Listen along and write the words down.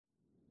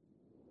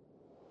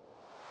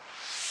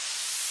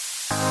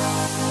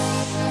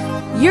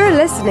You're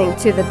listening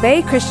to the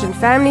Bay Christian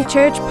Family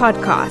Church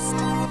podcast.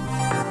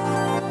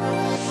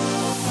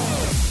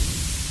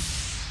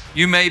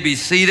 You may be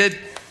seated.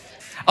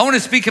 I want to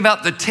speak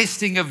about the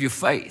testing of your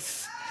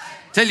faith.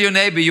 Tell your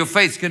neighbor, your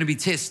faith's going to be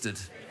tested.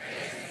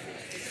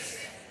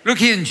 Look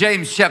here in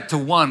James chapter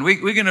 1.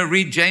 We're going to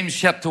read James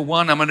chapter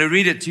 1. I'm going to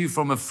read it to you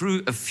from a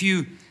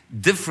few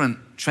different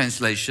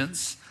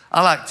translations.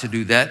 I like to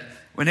do that.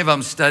 Whenever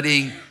I'm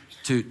studying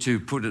to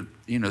put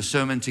a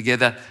sermon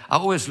together, I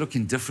always look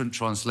in different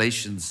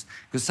translations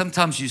because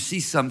sometimes you see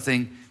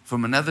something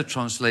from another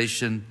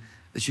translation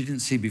that you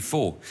didn't see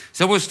before.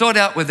 So we'll start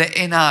out with the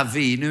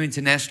NIV, New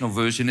International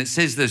Version. It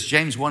says this,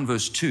 James 1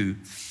 verse 2,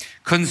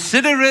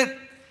 "Consider it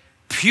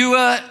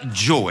pure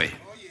joy,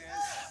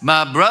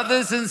 my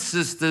brothers and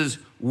sisters,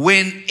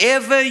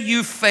 whenever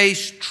you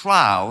face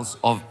trials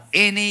of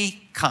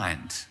any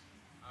kind.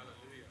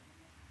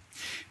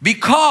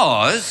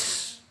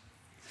 Because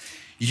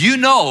you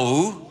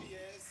know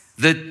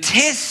the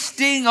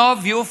testing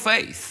of your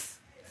faith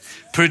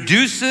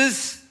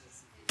produces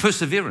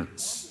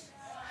perseverance.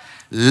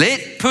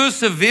 Let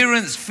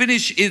perseverance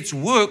finish its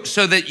work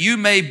so that you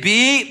may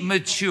be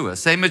mature."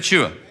 Say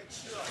mature.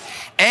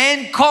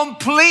 "And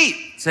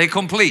complete." Say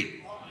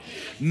complete.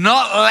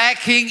 "Not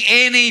lacking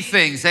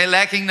anything." Say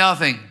lacking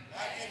nothing.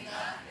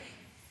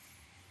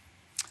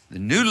 The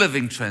New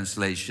Living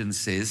Translation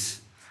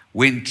says,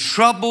 "When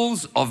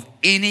troubles of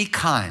any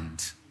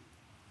kind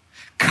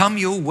come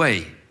your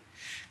way,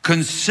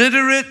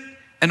 consider it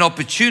an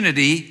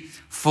opportunity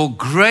for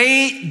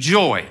great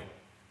joy.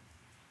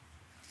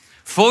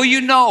 For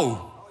you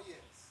know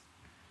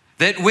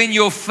that when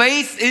your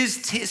faith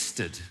is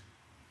tested,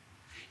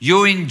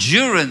 your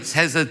endurance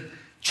has a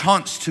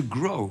chance to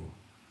grow.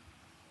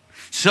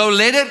 So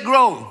let it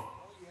grow.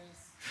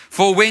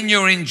 For when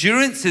your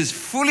endurance is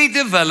fully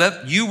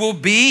developed, you will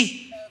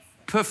be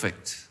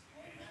perfect,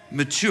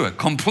 mature,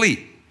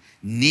 complete,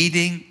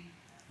 needing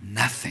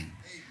nothing."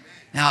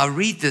 Now I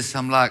read this,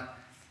 I'm like,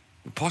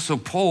 Apostle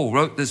Paul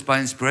wrote this by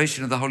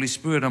inspiration of the Holy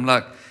Spirit. I'm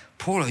like,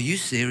 Paul, are you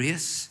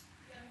serious?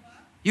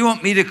 You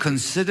want me to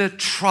consider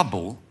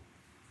trouble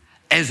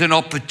as an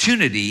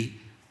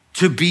opportunity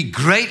to be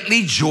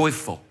greatly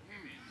joyful?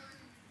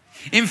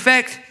 In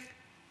fact,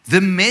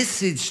 the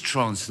Message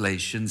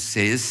translation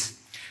says,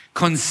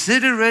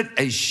 "Consider it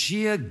a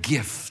sheer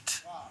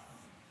gift."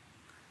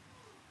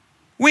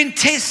 When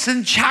tests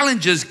and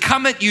challenges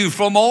come at you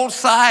from all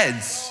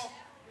sides,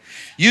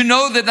 you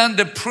know that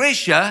under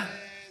pressure,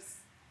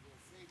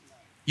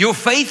 your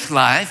faith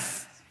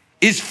life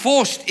is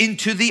forced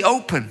into the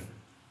open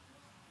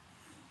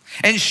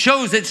and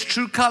shows its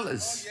true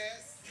colors.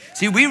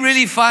 See, we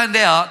really find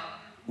out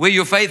where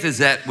your faith is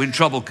at when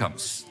trouble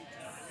comes,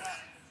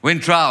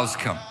 when trials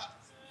come.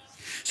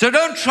 So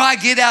don't try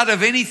to get out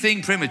of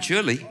anything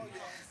prematurely.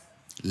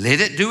 Let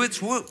it do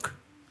its work.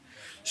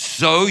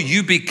 So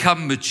you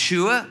become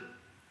mature,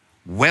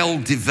 well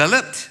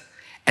developed,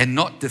 and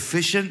not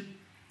deficient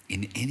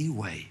in any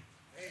way.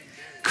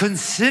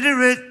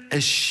 Consider it a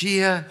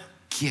sheer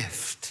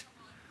gift.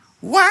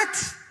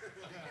 What?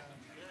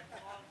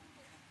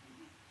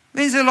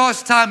 When's the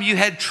last time you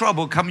had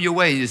trouble come your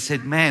way and you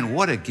said, "Man,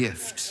 what a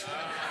gift"?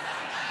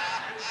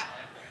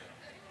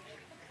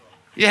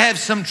 You have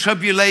some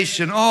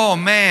tribulation. "Oh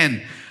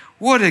man,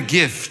 what a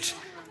gift.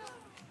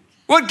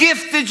 What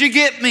gift did you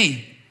get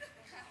me?"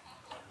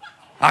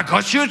 "I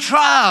got you a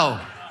trial.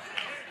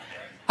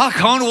 I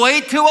can't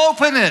wait to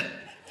open it.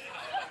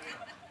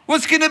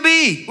 What's going to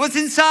be? What's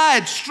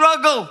inside?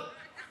 Struggle."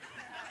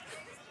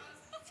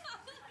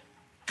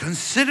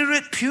 Consider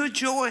it pure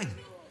joy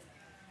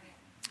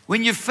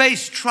when you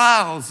face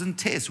trials and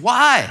tests.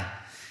 Why?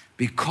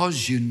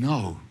 Because you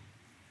know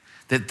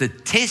that the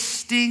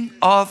testing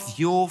of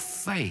your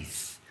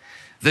faith,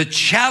 the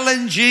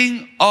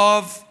challenging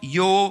of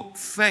your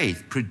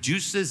faith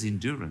produces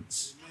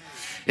endurance.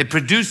 It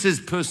produces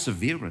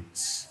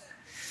perseverance.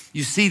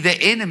 You see,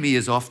 the enemy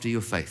is after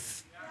your faith.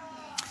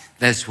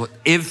 That's what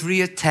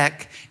every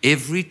attack,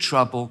 every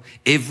trouble,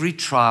 every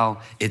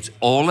trial, it's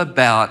all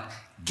about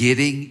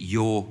getting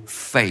your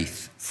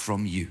faith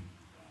from you.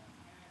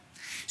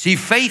 See,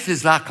 faith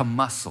is like a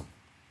muscle.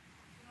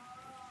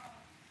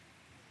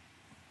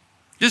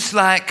 Just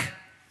like,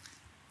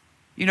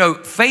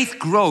 faith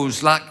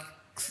grows like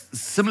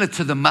similar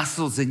to the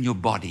muscles in your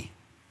body.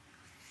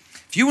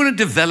 If you want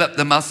to develop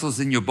the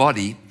muscles in your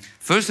body,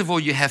 first of all,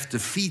 you have to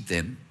feed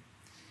them.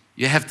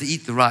 You have to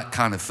eat the right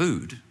kind of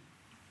food,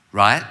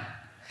 right?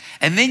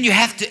 And then you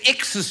have to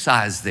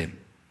exercise them.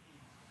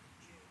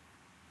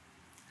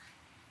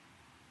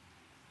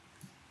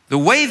 The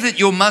way that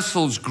your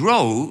muscles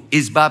grow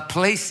is by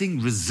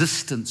placing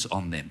resistance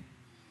on them.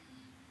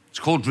 It's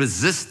called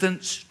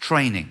resistance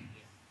training.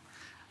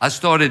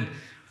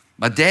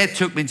 My dad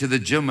took me to the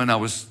gym when I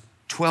was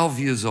 12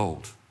 years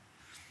old.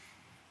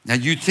 Now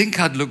you'd think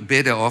I'd look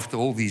better after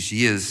all these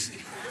years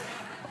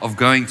of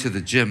going to the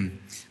gym,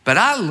 but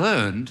I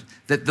learned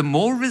that the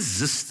more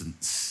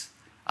resistance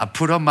I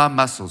put on my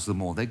muscles, the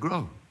more they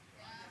grow.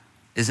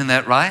 Isn't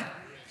that right?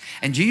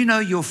 And do you know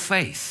your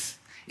faith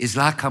is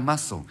like a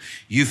muscle.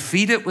 You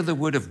feed it with the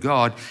word of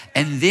God,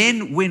 and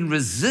then when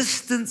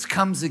resistance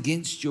comes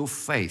against your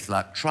faith,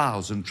 like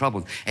trials and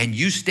troubles, and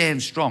you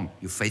stand strong,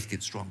 your faith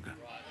gets stronger.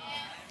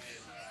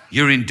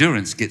 Your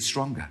endurance gets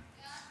stronger.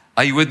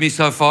 Are you with me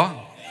so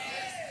far?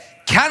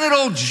 Count it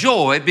all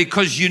joy,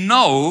 because you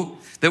know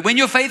that when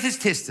your faith is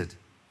tested,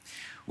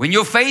 when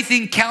your faith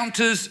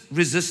encounters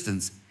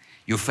resistance,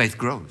 your faith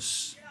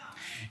grows.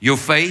 Your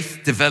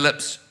faith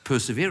develops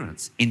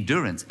perseverance,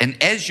 endurance.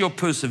 And as your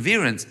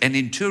perseverance and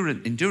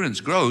endurance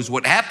grows,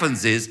 what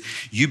happens is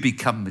you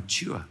become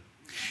mature.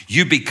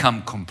 You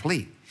become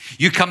complete.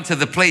 You come to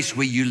the place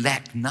where you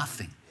lack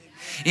nothing.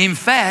 In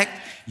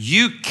fact,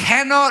 you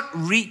cannot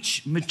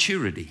reach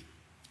maturity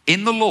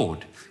in the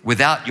Lord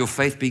without your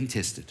faith being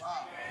tested.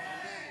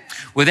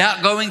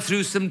 Without going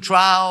through some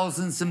trials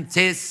and some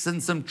tests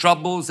and some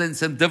troubles and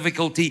some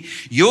difficulty,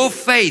 your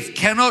faith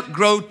cannot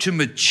grow to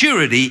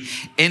maturity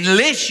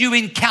unless you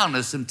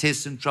encounter some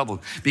tests and troubles,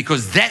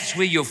 because that's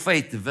where your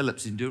faith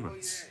develops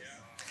endurance.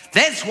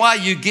 That's why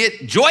you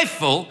get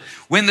joyful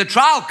when the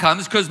trial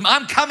comes, because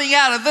I'm coming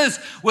out of this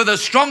with a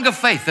stronger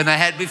faith than I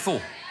had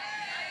before.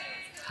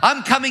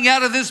 I'm coming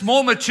out of this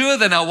more mature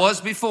than I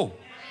was before.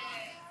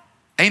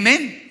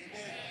 Amen?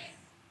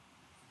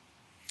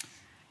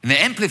 In the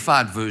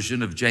Amplified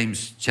version of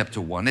James chapter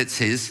 1, it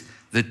says,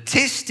 the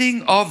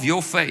testing of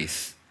your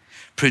faith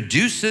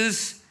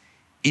produces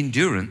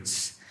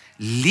endurance,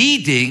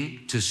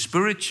 leading to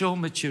spiritual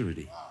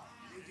maturity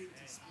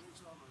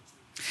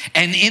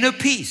and inner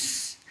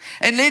peace.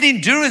 And let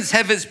endurance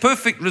have its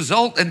perfect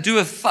result and do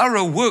a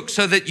thorough work,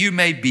 so that you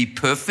may be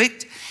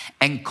perfect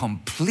and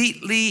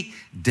completely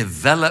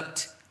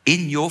developed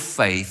in your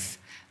faith,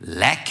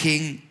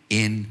 lacking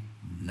in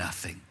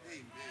nothing.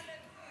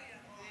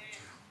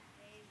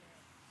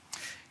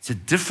 It's a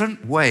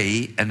different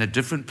way and a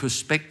different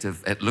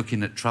perspective at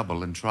looking at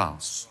trouble and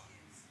trials.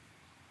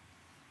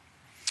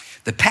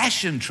 The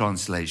Passion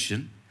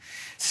Translation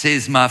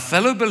says, my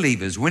fellow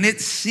believers, when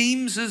it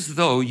seems as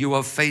though you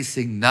are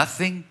facing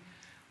nothing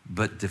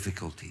but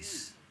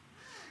difficulties.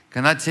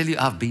 Can I tell you,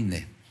 I've been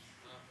there.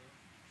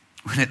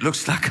 When it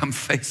looks like I'm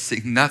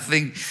facing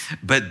nothing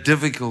but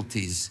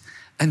difficulties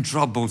and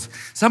troubles.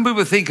 Some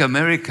people think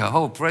America,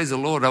 oh, praise the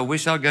Lord, I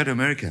wish I'd go to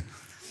America.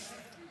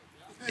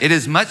 It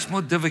is much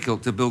more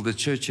difficult to build a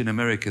church in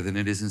America than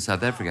it is in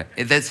South Africa.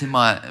 That's in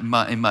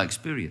my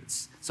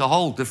experience. It's a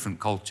whole different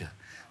culture.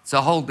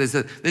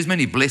 There's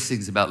many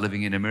blessings about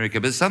living in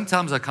America, but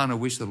sometimes I kind of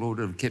wish the Lord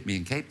would have kept me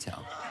in Cape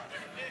Town.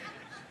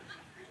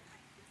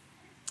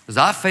 Because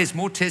I faced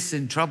more tests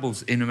and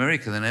troubles in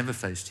America than I ever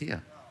faced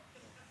here.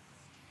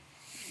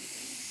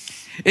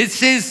 It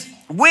says,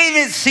 when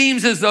it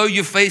seems as though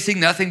you're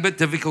facing nothing but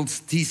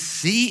difficulties,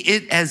 see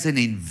it as an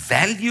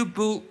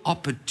invaluable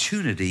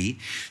opportunity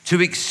to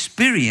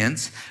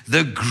experience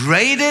the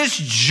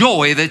greatest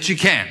joy that you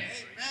can.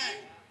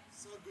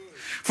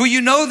 For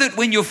you know that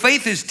when your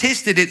faith is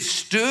tested, it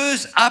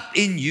stirs up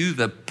in you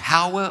the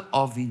power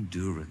of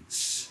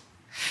endurance.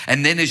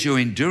 And then as your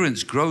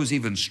endurance grows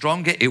even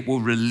stronger, it will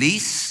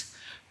release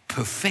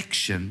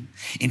perfection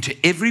into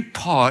every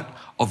part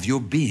of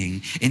your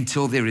being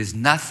until there is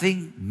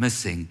nothing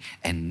missing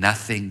and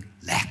nothing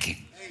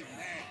lacking.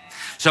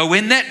 So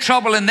when that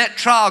trouble and that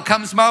trial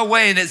comes my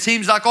way and it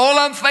seems like all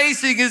I'm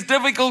facing is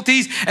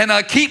difficulties, and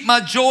I keep my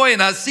joy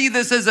and I see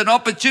this as an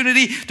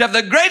opportunity to have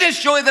the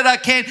greatest joy that I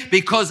can,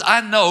 because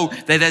I know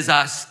that as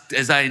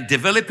I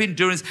develop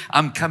endurance,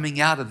 I'm coming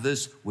out of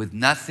this with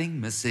nothing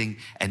missing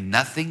and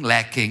nothing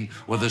lacking,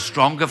 with a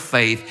stronger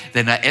faith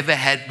than I ever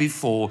had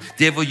before.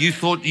 Devil, you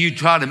thought you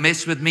tried to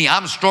mess with me.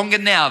 I'm stronger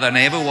now than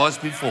I ever was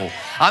before.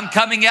 I'm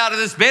coming out of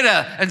this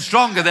better and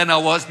stronger than I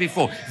was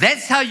before.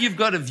 That's how you've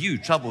got to view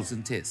troubles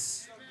and tests.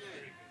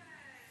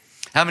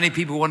 How many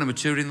people want to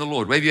mature in the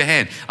Lord? Wave your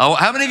hand. Oh,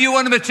 how many of you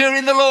want to mature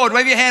in the Lord?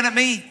 Wave your hand at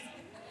me.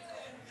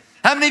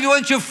 How many of you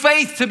want your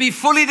faith to be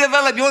fully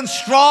developed? You want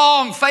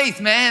strong faith,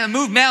 man, and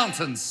move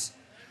mountains.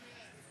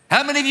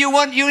 How many of you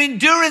want your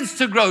endurance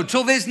to grow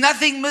till there's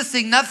nothing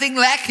missing, nothing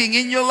lacking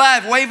in your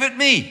life? Wave at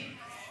me.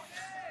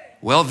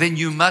 Well, then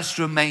you must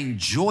remain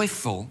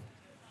joyful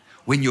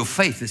when your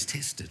faith is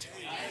tested.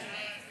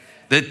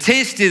 The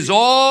test is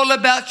all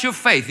about your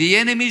faith. The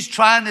enemy's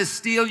trying to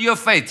steal your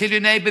faith. Tell your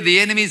neighbor, the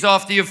enemy's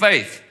after your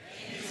faith.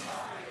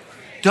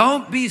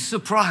 Don't be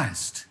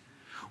surprised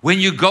when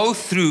you go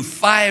through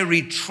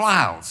fiery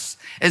trials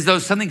as though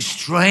something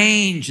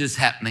strange is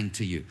happening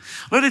to you.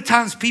 A lot of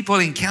times people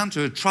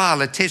encounter a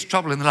trial, a test,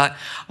 trouble, and they're like,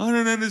 I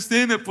don't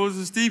understand it,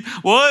 Pastor Steve.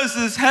 Why is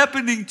this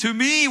happening to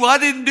me? Well, I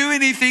didn't do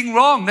anything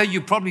wrong. No,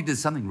 you probably did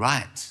something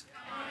right.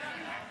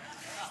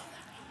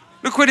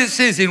 Look what it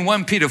says in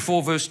 1 Peter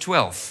 4 verse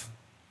 12.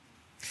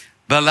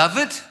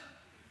 Beloved,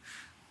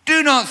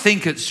 do not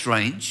think it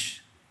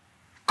strange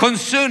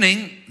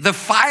concerning the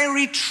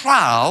fiery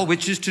trial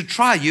which is to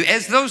try you,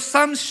 as though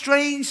some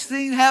strange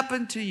thing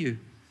happened to you.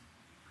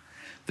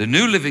 The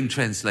New Living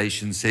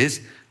Translation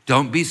says,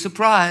 don't be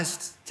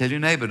surprised. Tell your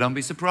neighbor, don't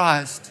be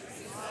surprised.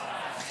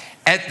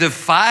 At the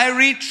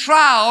fiery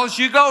trials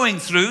you're going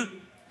through,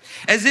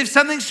 as if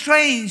something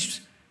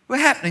strange were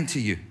happening to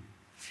you.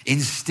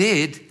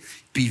 Instead,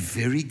 be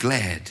very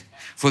glad.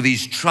 For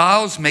these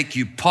trials make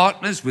you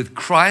partners with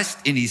Christ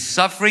in his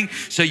suffering,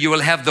 so you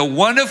will have the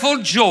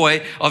wonderful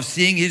joy of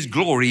seeing his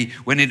glory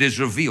when it is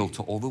revealed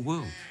to all the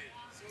world.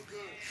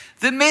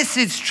 The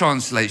Message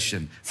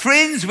translation.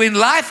 Friends, when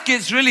life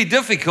gets really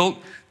difficult,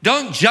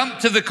 don't jump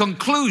to the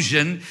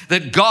conclusion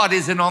that God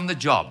isn't on the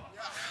job.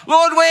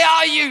 Lord, where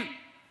are you?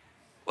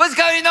 What's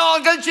going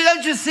on?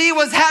 Don't you see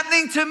what's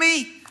happening to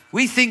me?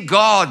 We think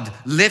God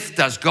left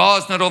us.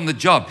 God's not on the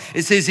job.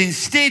 It says,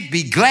 instead,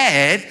 be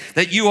glad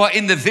that you are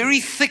in the very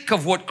thick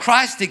of what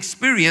Christ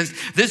experienced.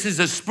 This is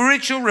a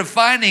spiritual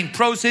refining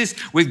process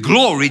with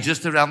glory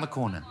just around the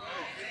corner.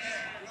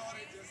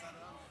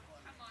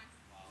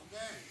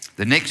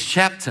 The next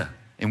chapter,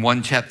 in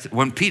 1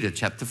 Peter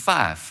chapter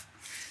 5,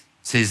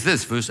 says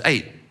this, verse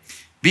 8.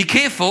 Be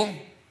careful.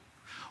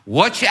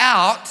 Watch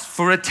out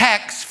for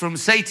attacks from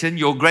Satan,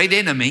 your great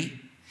enemy.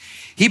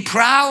 He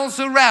prowls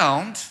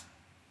around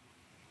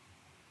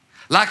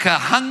like a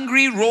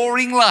hungry,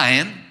 roaring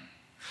lion,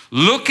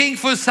 looking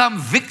for some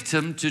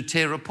victim to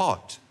tear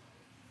apart.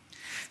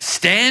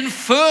 Stand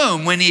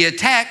firm when he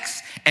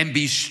attacks and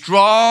be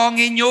strong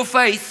in your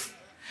faith.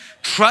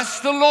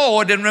 Trust the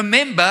Lord and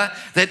remember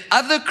that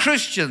other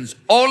Christians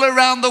all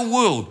around the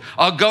world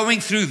are going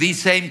through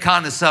these same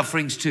kind of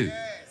sufferings too.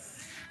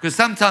 Because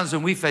sometimes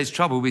when we face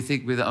trouble, we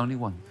think we're the only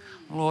one.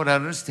 Lord, I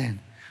understand.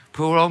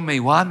 Poor old me.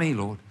 Why me,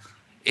 Lord?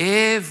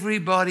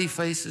 Everybody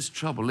faces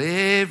trouble.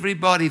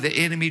 Everybody, the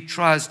enemy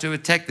tries to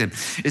attack them.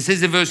 It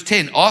says in verse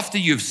 10, after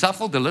you've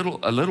suffered a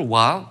little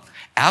while,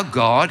 our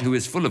God, who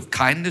is full of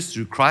kindness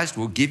through Christ,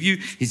 will give you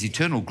his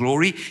eternal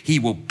glory. He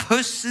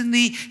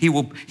personally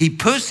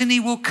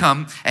will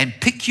come and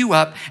pick you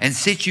up and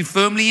set you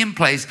firmly in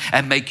place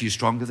and make you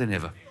stronger than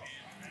ever.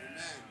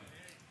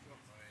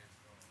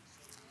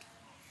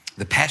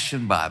 The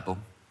Passion Bible,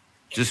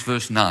 just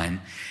verse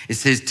 9, it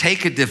says,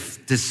 take a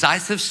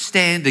decisive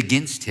stand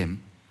against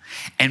him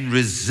and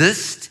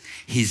resist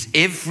his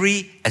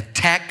every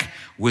attack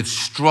with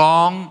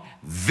strong,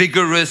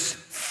 vigorous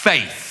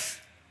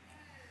faith.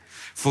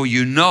 For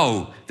you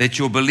know that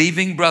your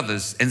believing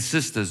brothers and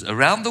sisters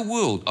around the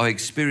world are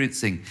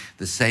experiencing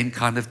the same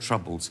kind of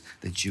troubles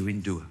that you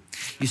endure.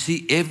 You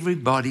see,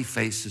 everybody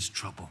faces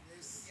trouble.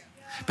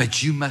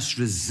 But you must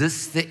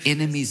resist the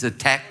enemy's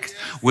attack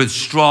with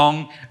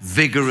strong,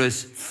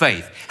 vigorous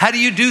faith. How do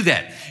you do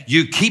that?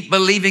 You keep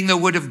believing the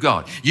word of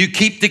God. You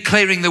keep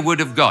declaring the word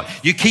of God.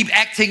 You keep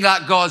acting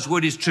like God's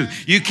word is true.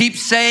 You keep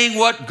saying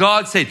what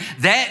God said.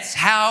 That's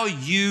how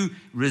you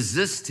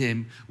resist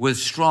him with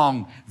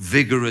strong,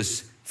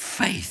 vigorous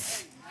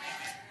faith.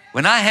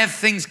 When I have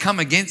things come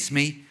against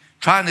me,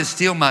 trying to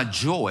steal my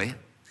joy,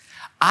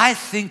 I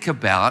think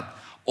about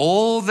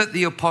all that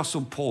the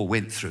Apostle Paul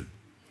went through.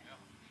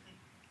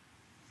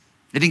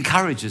 It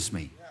encourages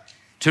me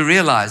to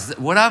realize that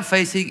what I'm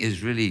facing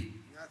is really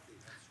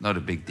not a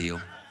big deal.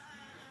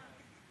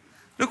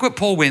 Look what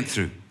Paul went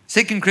through.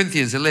 2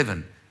 Corinthians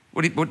 11,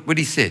 what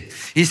he said.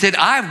 He said,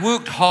 I've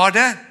worked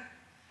harder.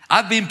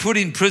 I've been put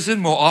in prison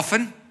more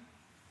often.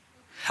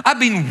 I've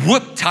been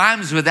whipped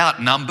times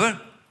without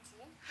number.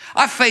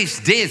 I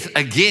faced death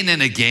again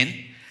and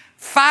again.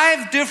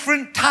 5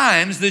 different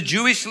times the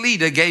Jewish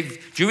leaders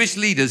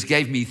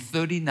gave me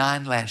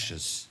 39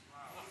 lashes.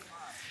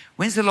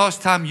 When's the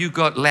last time you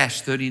got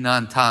lashed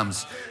 39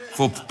 times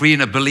for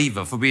being a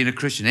believer, for being a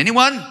Christian?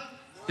 Anyone?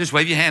 Just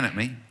wave your hand at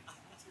me.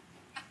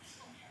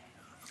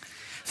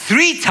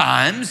 3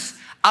 times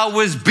I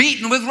was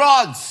beaten with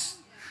rods.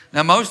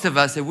 Now, most of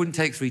us, it wouldn't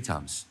take 3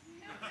 times.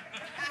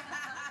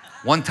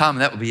 1 time,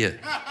 that would be it.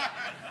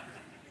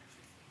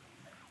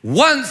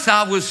 Once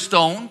I was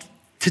stoned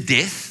to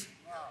death.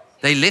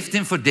 They left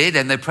him for dead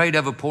and they prayed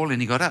over Paul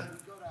and he got up.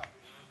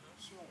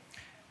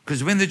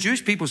 Because when the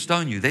Jewish people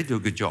stone you, they do a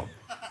good job.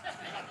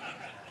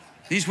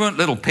 These weren't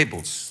little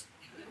pebbles.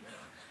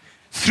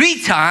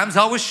 3 times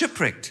I was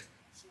shipwrecked.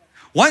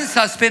 Once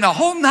I spent a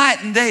whole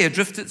night and day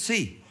adrift at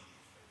sea.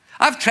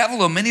 I've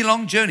traveled on many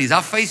long journeys.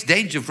 I've faced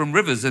danger from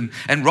rivers and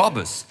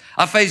robbers.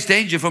 I've faced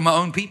danger from my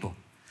own people,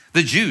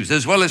 the Jews,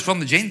 as well as from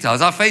the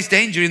Gentiles. I've faced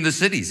danger in the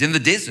cities, in the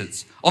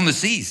deserts, on the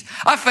seas.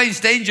 I've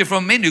faced danger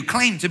from men who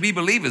claim to be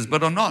believers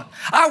but are not.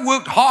 I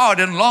worked hard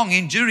and long,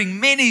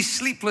 enduring many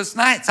sleepless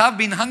nights. I've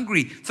been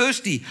hungry,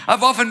 thirsty.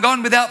 I've often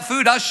gone without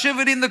food. I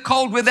shivered in the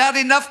cold without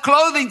enough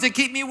clothing to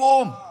keep me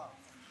warm.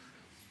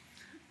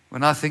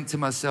 When I think to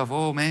myself,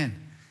 oh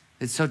man,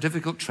 it's so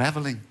difficult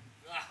traveling.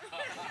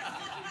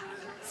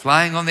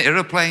 Flying on the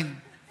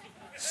airplane,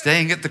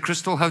 staying at the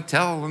Crystal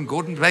Hotel on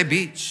Gordon Bay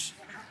Beach.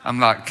 I'm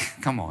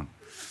like, come on.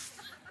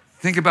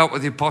 Think about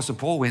what the Apostle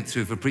Paul went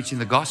through for preaching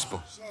the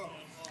gospel.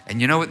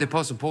 And you know what the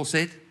Apostle Paul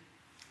said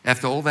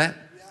after all that?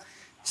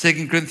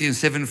 2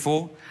 Corinthians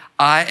 7:4,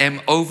 I am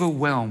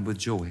overwhelmed with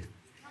joy.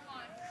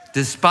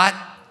 Despite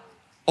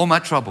all my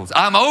troubles,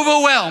 I'm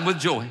overwhelmed with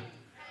joy.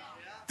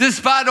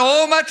 Despite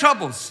all my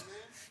troubles.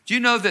 Do you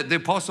know that the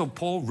Apostle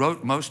Paul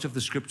wrote most of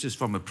the scriptures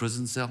from a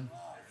prison cell?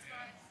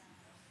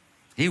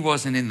 He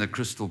wasn't in the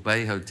Crystal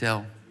Bay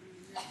Hotel.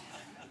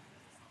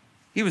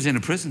 He was in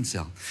a prison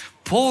cell.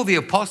 Paul the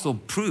apostle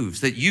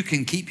proves that you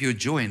can keep your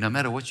joy no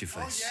matter what you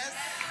face,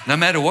 no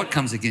matter what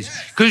comes against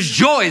you. Because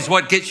joy is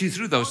what gets you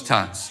through those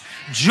times.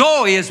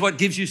 Joy is what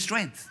gives you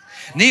strength.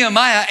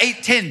 Nehemiah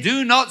 8:10,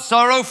 do not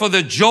sorrow, for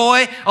the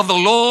joy of the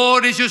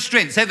Lord is your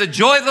strength. Say, the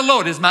joy of the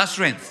Lord is my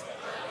strength.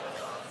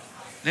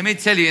 Let me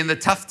tell you, in the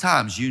tough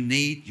times, you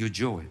need your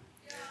joy.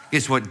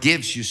 It's what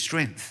gives you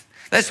strength.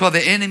 That's why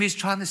the enemy is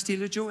trying to steal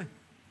your joy.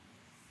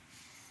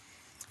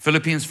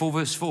 Philippians 4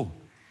 verse 4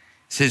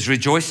 says,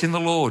 rejoice in the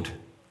Lord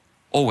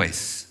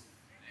always.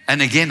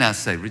 And again, I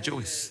say,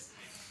 rejoice.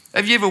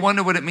 Have you ever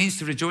wondered what it means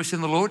to rejoice in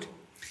the Lord?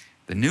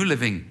 The New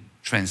Living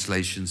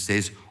Translation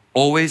says,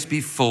 always be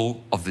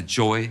full of the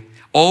joy.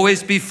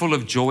 Always be full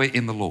of joy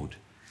in the Lord.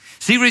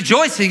 See,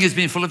 rejoicing is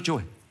being full of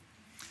joy.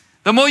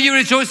 The more you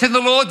rejoice in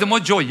the Lord, the more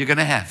joy you're going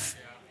to have.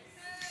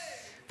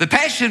 The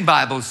Passion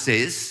Bible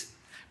says,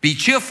 be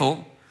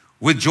cheerful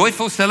with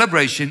joyful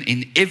celebration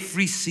in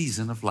every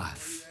season of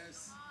life.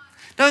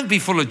 Don't be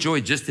full of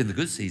joy just in the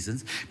good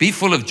seasons. Be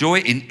full of joy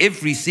in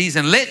every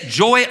season. Let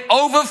joy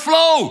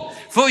overflow,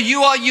 for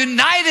you are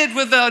united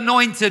with the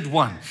Anointed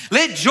One.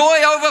 Let joy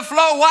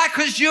overflow. Why?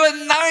 Because you're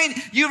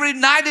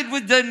united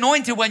with the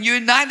Anointed One. You're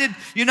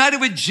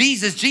united with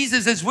Jesus.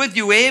 Jesus is with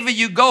you wherever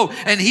you go,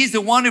 and He's the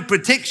one who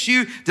protects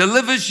you,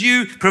 delivers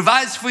you,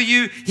 provides for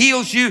you,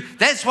 heals you.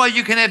 That's why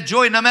you can have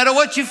joy no matter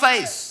what you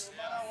face.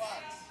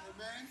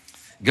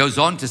 Goes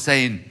on to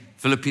say in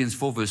Philippians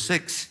 4 verse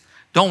 6,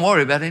 don't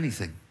worry about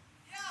anything.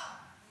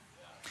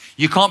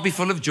 You can't be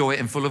full of joy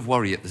and full of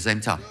worry at the same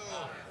time.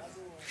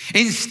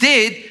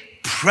 Instead,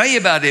 pray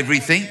about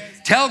everything,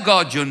 tell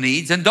God your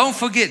needs, and don't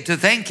forget to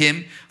thank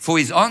Him for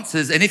His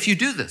answers. And if you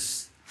do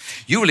this,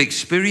 you will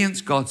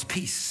experience God's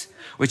peace,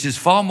 which is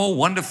far more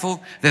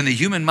wonderful than the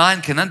human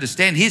mind can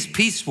understand. His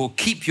peace will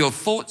keep your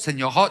thoughts and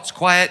your hearts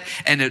quiet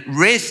and at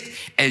rest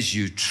as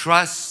you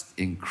trust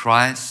in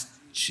Christ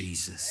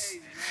Jesus.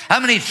 How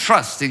many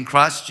trust in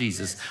Christ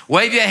Jesus?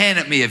 Wave your hand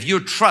at me if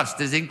your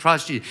trust is in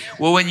Christ Jesus.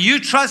 Well, when you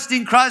trust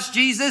in Christ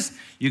Jesus,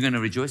 you're going to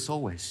rejoice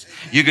always.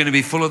 You're going to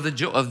be full of the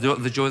joy of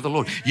the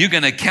Lord. You're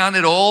going to count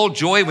it all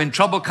joy when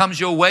trouble comes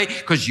your way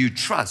because you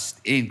trust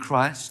in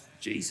Christ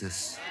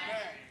Jesus.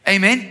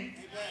 Amen?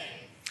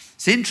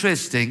 It's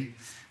interesting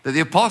that the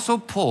Apostle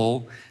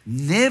Paul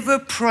never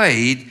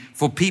prayed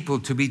for people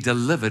to be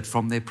delivered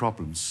from their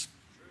problems.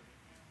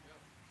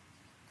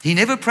 He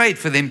never prayed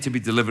for them to be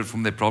delivered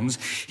from their problems.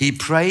 He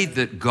prayed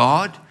that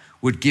God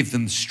would give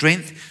them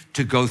strength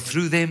to go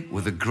through them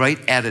with a great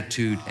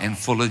attitude and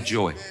full of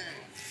joy.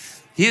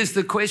 Here's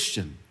the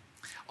question.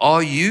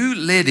 Are you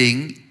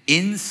letting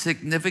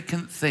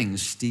insignificant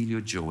things steal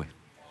your joy?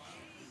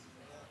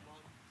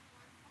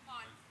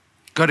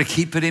 Got to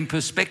keep it in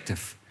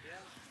perspective.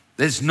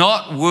 It's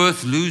not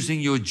worth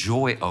losing your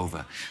joy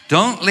over.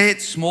 Don't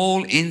let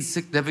small,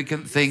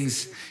 insignificant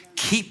things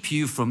keep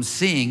you from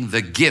seeing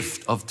the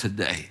gift of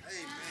today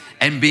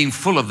and being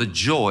full of the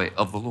joy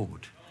of the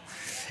Lord.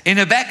 In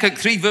Habakkuk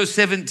 3 verse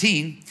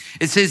 17,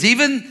 it says,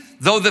 even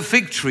though the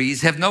fig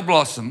trees have no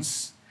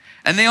blossoms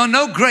and there are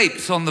no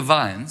grapes on the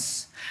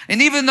vines,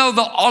 and even though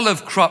the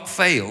olive crop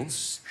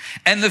fails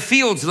and the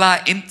fields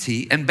lie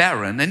empty and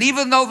barren, and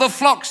even though the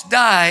flocks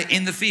die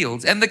in the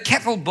fields and the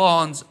cattle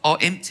barns are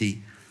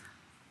empty,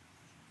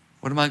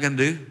 what am I going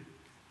to do?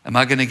 Am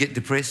I going to get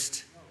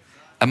depressed?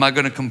 Am I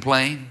going to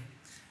complain?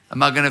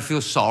 Am I going to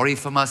feel sorry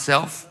for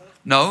myself?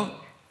 No.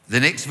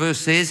 The next verse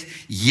says,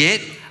 yet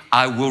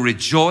I will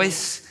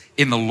rejoice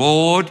in the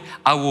Lord.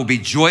 I will be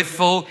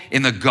joyful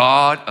in the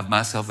God of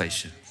my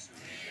salvation.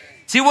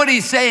 See, what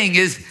he's saying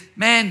is,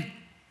 man,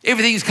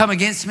 everything's come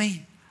against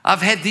me.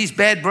 I've had these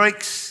bad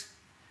breaks.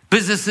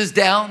 Business is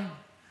down.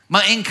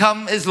 My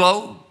income is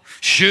low.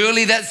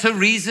 Surely that's a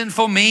reason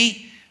for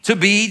me to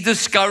be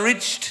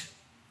discouraged.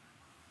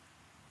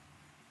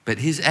 But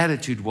his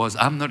attitude was,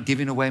 I'm not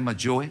giving away my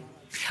joy.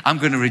 I'm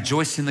going to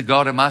rejoice in the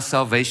God of my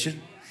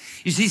salvation.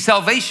 You see,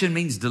 salvation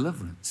means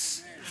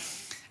deliverance.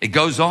 It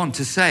goes on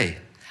to say,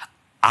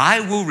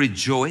 I will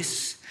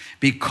rejoice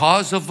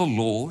because of the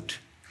Lord.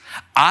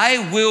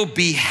 I will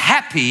be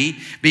happy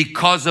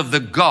because of the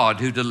God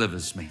who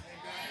delivers me.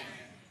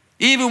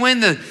 Even when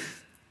the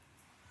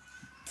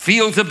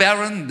fields are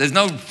barren, there's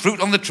no fruit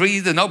on the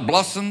trees, there's no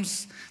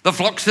blossoms, the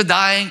flocks are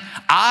dying,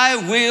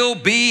 I will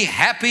be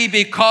happy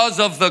because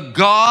of the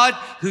God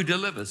who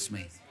delivers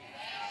me.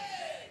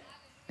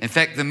 In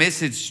fact, the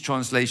Message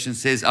translation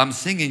says, I'm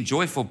singing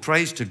joyful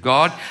praise to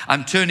God.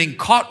 I'm turning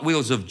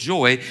cartwheels of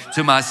joy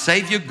to my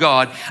Savior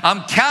God.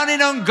 I'm counting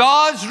on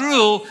God's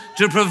rule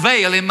to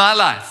prevail in my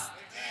life.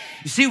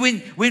 You see,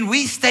 when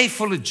we stay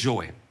full of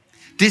joy,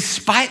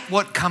 despite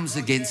what comes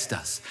against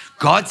us,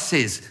 God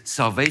says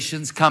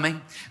salvation's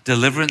coming,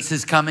 deliverance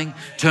is coming,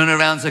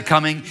 turnarounds are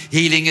coming,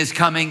 healing is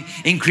coming,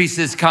 increase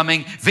is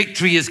coming,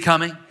 victory is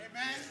coming.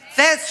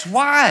 That's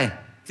why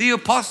the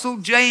Apostle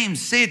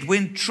James said,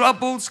 when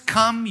troubles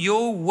come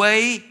your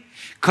way,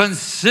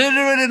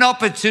 consider it an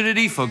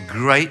opportunity for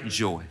great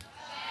joy.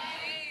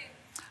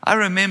 I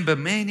remember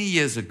many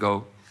years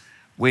ago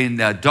when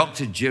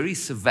Dr. Jerry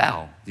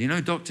Savelle, do you know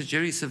who Dr.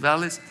 Jerry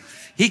Savelle is?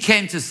 he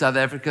came to South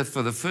Africa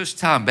for the first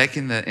time back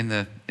in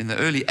the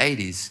early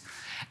 80s.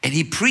 And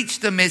he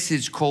preached a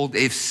message called,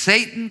 if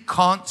Satan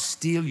can't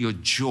steal your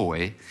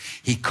joy,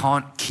 he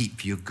can't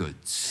keep your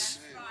goods.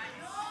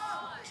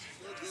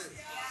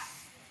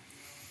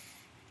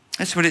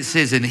 That's what it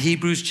says in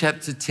Hebrews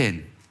chapter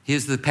 10.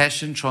 Here's the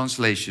Passion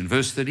Translation,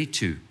 verse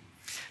 32.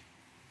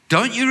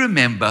 Don't you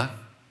remember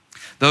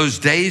those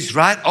days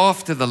right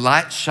after the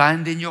light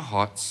shined in your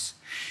hearts?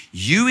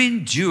 You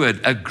endured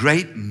a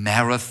great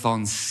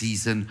marathon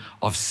season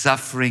of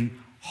suffering,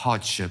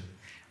 hardship,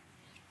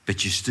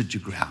 but you stood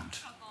your ground.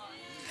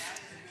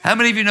 How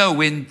many of you know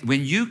when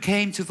you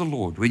came to the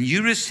Lord, when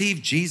you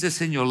received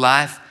Jesus in your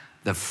life,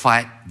 the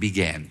fight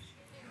began?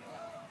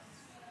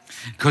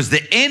 Because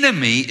the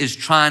enemy is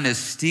trying to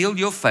steal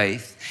your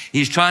faith.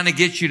 He's trying to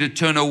get you to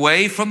turn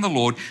away from the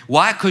Lord.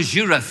 Why? Because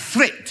you're a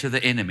threat to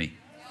the enemy.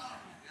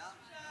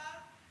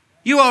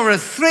 You are a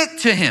threat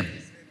to him.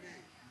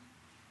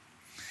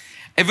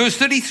 In verse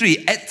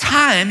 33, at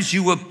times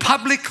you were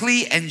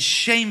publicly and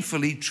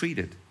shamefully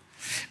treated,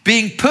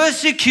 being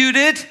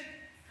persecuted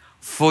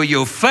for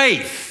your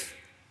faith.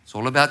 It's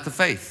all about the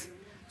faith.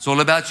 It's all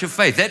about your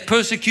faith. That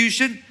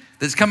persecution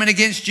that's coming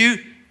against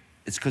you,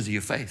 it's because of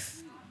your faith.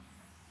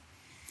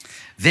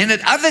 Then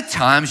at other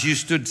times you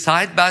stood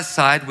side by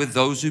side with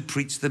those who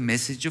preached the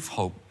message of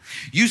hope.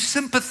 You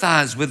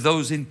sympathized with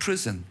those in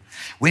prison.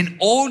 When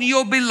all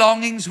your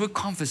belongings were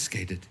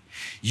confiscated,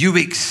 you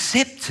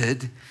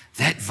accepted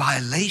that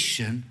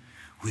violation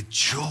with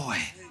joy.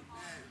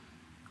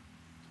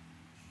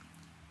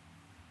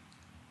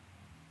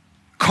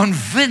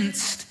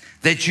 Convinced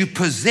that you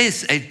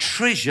possess a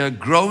treasure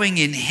growing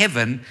in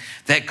heaven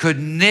that could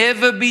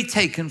never be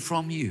taken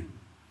from you.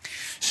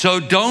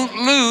 So don't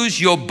lose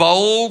your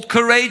bold,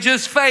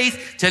 courageous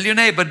faith. Tell your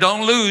neighbor,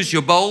 don't lose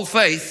your bold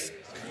faith.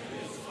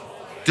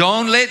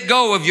 Don't let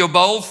go of your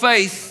bold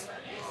faith.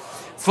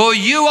 For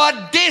you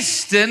are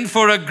destined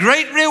for a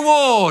great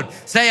reward.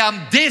 Say,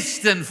 I'm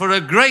destined for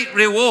a great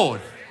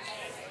reward.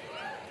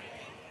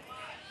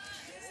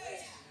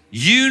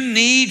 You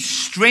need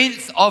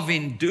strength of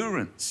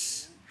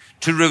endurance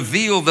to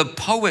reveal the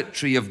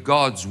poetry of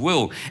God's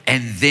will,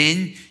 and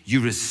then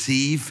you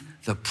receive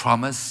the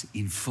promise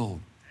in full.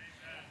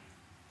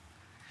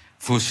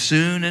 For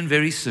soon and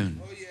very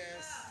soon.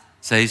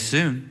 Say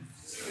soon.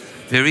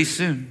 Very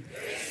soon.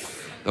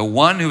 The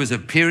one who is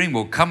appearing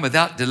will come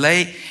without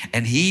delay.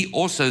 And he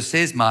also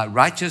says, my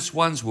righteous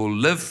ones will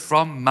live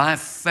from my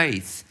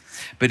faith.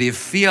 But if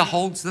fear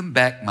holds them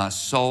back, my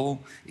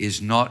soul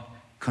is not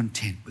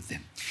content with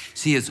them.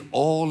 See, it's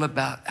all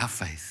about our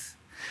faith.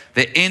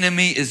 The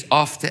enemy is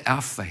after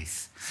our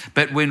faith.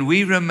 But when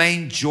we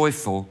remain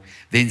joyful,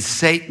 then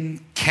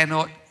Satan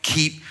cannot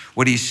keep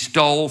what he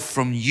stole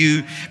from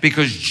you,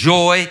 because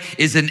joy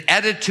is an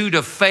attitude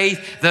of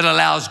faith that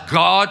allows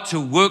God to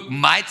work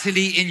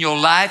mightily in your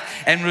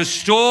life and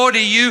restore to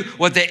you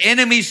what the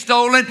enemy's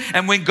stolen.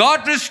 And when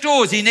God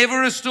restores, he never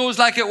restores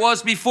like it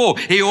was before.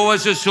 He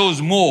always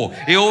restores more.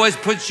 He always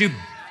puts you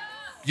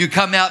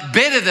come out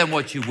better than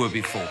what you were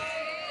before.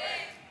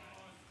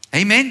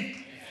 Amen.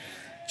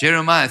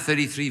 Jeremiah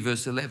 33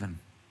 verse 11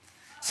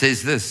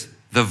 says this,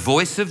 the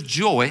voice of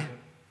joy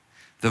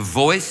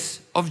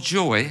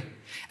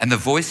and the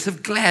voice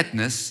of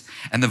gladness,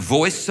 and the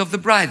voice of the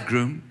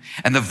bridegroom,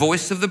 and the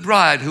voice of the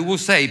bride, who will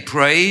say,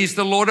 praise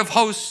the Lord of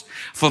hosts,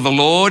 for the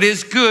Lord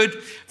is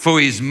good, for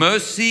his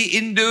mercy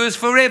endures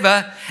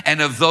forever,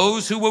 and of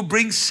those who will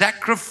bring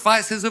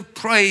sacrifices of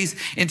praise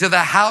into the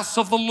house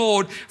of the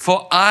Lord,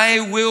 for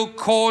I will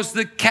cause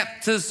the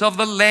captives of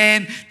the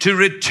land to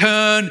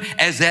return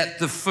as at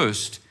the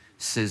first,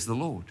 says the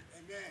Lord.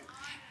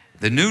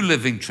 The New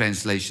Living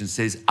Translation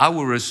says, I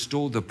will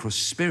restore the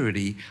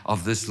prosperity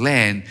of this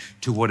land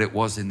to what it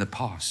was in the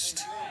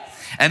past.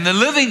 And the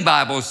Living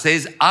Bible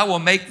says, I will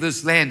make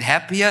this land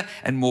happier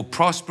and more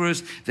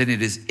prosperous than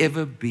it has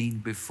ever been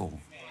before.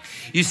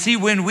 You see,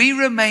 when we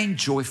remain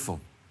joyful,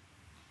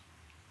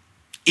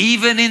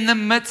 even in the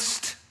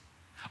midst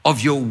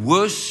of your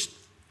worst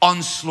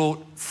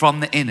onslaught from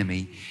the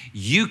enemy,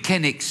 you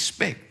can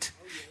expect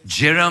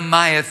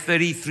Jeremiah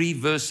 33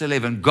 verse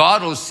 11.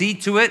 God will see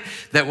to it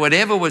that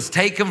whatever was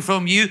taken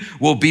from you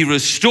will be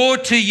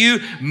restored to you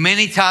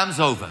many times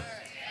over.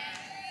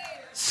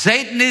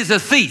 Satan is a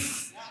thief.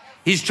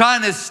 He's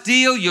trying to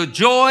steal your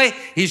joy.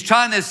 He's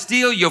trying to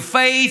steal your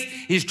faith.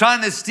 He's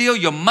trying to steal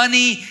your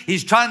money.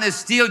 He's trying to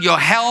steal your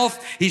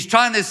health. He's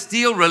trying to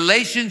steal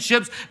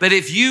relationships. But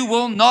if you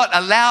will not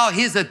allow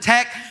his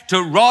attack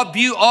to rob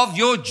you of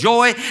your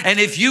joy, and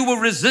if you will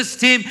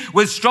resist him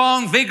with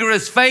strong,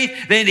 vigorous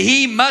faith, then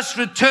he must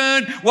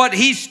return what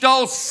he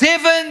stole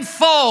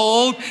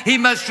sevenfold. He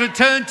must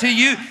return to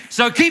you.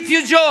 So keep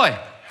your joy.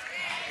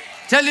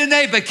 Tell your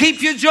neighbor,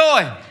 keep your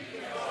joy.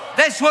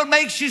 That's what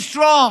makes you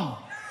strong.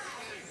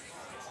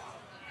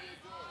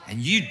 And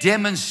you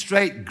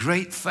demonstrate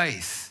great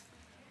faith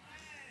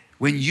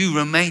when you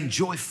remain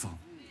joyful.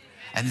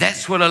 And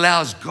that's what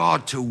allows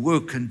God to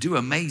work and do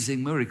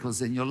amazing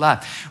miracles in your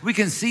life. We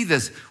can see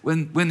this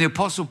when the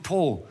Apostle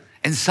Paul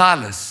and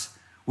Silas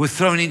were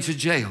thrown into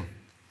jail.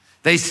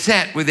 They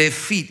sat with their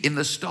feet in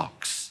the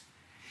stocks,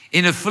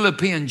 in a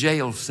Philippine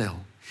jail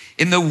cell,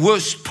 in the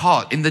worst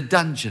part, in the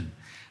dungeon.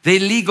 Their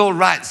legal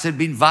rights had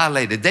been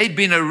violated. They'd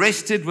been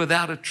arrested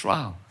without a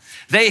trial.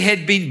 They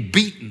had been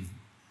beaten.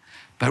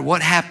 But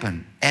what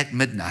happened at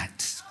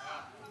midnight,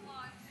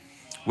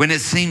 when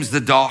it seems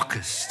the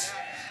darkest?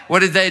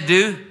 What did they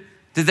do?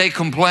 Did they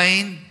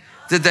complain?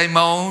 Did they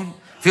moan?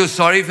 Feel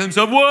sorry for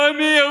themselves? Why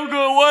me, oh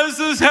God? Why is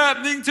this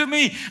happening to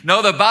me?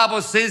 No, the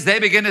Bible says they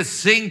began to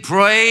sing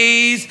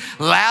praise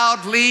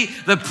loudly.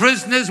 The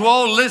prisoners were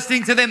all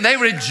listening to them. They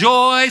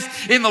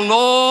rejoiced in the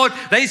Lord.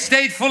 They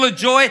stayed full of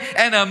joy,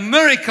 and a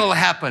miracle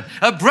happened.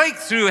 A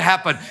breakthrough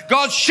happened.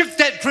 God shook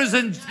that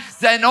prison,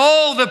 and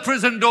all the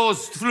prison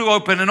doors flew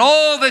open, and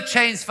all the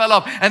chains fell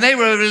off, and they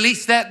were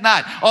released that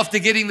night after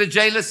getting the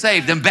jailer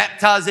saved and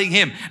baptizing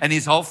him and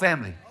his whole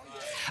family.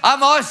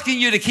 I'm asking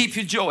you to keep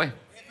your joy.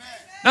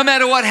 No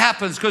matter what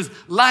happens, because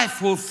life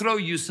will throw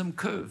you some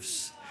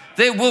curves.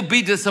 There will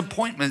be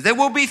disappointments. There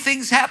will be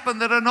things happen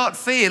that are not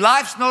fair.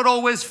 Life's not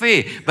always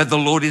fair, but the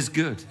Lord is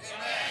good.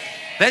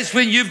 That's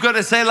when you've got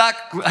to say like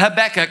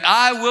Habakkuk,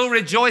 I will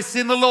rejoice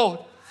in the Lord.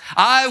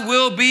 I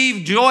will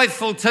be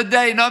joyful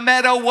today. No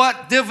matter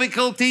what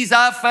difficulties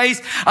I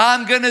face,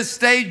 I'm going to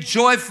stay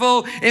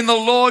joyful in the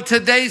Lord.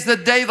 Today's the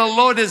day the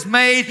Lord has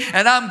made,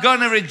 and I'm going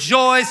to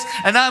rejoice,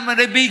 and I'm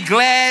going to be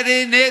glad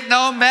in it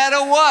no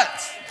matter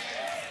what.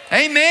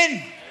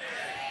 Amen.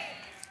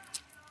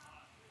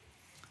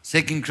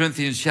 2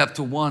 Corinthians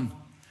chapter 1,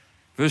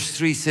 verse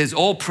 3 says,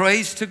 all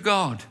praise to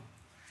God,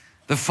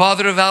 the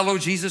Father of our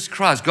Lord Jesus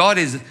Christ. God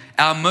is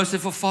our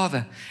merciful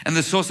Father and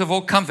the source of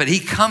all comfort. He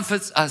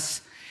comforts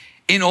us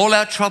in all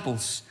our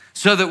troubles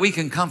so that we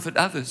can comfort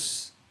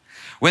others.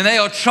 When they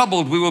are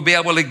troubled, we will be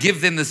able to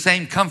give them the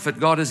same comfort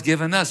God has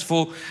given us.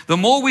 For the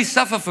more we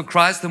suffer for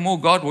Christ, the more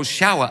God will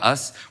shower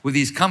us with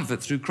his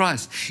comfort through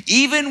Christ.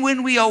 Even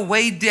when we are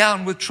weighed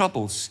down with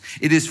troubles,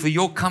 it is for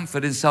your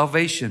comfort and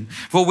salvation.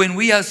 For when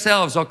we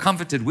ourselves are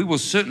comforted, we will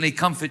certainly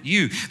comfort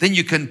you. Then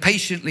you can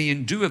patiently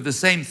endure the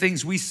same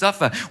things we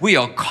suffer. We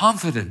are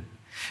confident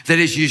that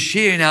as you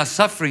share in our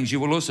sufferings, you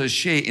will also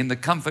share in the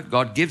comfort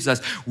God gives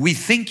us. We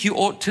think you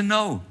ought to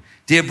know,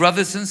 dear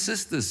brothers and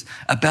sisters,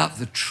 about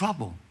the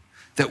trouble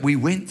that we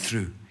went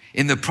through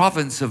in the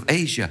province of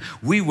Asia.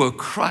 We were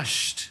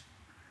crushed.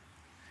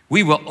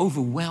 We were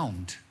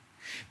overwhelmed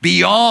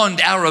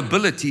beyond our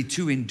ability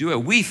to endure.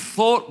 We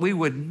thought we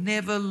would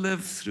never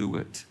live through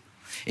it.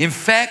 In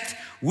fact,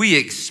 we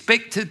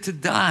expected to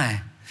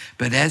die.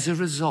 But as a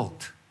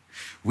result,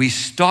 we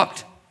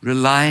stopped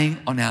relying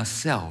on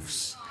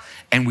ourselves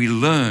and we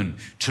learned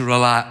to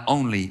rely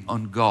only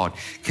on God.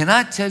 Can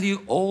I tell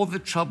you all the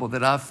trouble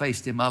that I've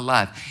faced in my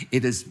life?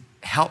 It has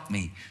helped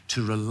me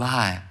to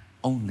rely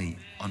only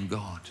on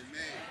God.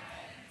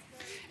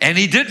 And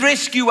he did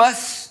rescue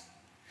us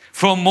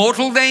from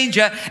mortal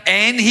danger,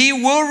 and he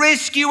will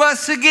rescue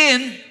us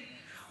again.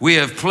 We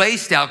have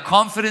placed our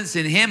confidence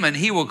in him, and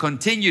he will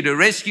continue to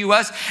rescue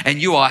us,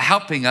 and you are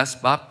helping us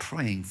by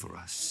praying for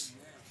us.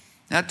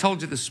 Now, I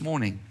told you this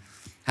morning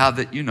how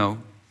that,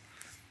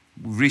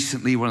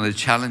 recently one of the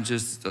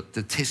challenges,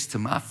 the test to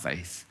my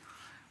faith,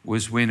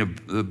 was when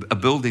a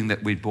building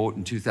that we bought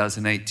in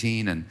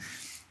 2018, and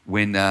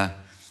when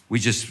we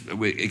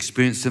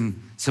experienced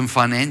some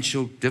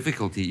financial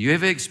difficulty. You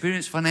ever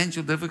experienced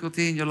financial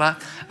difficulty in your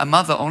life? A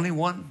mother, only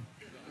one?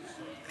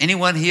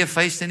 Anyone here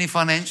faced any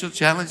financial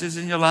challenges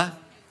in your life?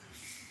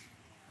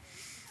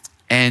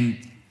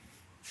 And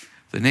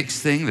the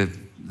next thing,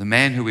 the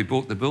man who we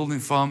bought the building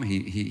from,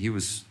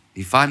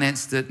 he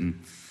financed it,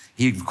 and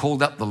he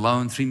called up the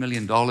loan, $3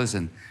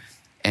 million,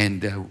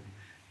 and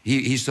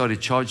he started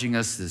charging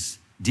us this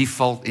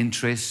default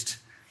interest.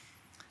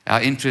 Our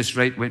interest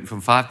rate went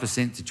from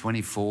 5% to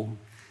 24%.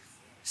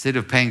 Instead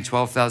of paying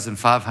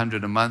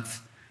 $12,500 a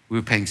month, we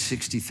were paying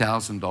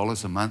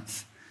 $60,000 a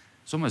month.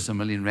 It's almost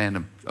over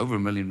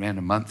 $1 million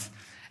a month.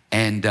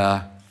 And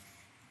the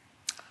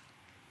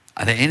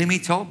enemy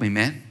told me,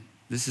 man,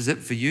 this is it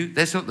for you.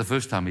 That's not the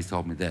first time he's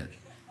told me that.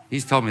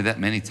 He's told me that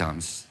many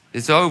times.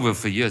 It's over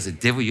for you. I said,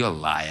 devil, you're a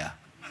liar.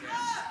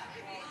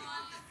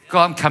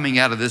 God, I'm coming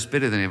out of this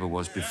better than ever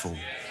was before.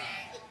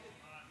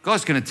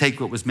 God's going to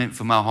take what was meant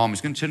for my harm. He's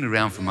going to turn it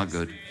around for my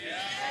good.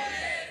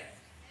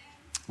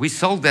 We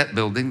sold that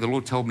building. The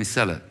Lord told me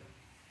sell it.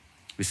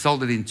 We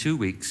sold it in 2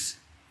 weeks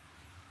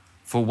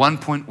for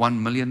 $1.1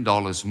 million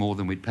more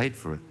than we'd paid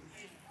for it.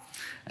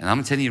 And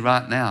I'm telling you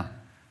right now,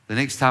 the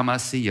next time I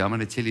see you, I'm going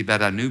to tell you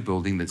about our new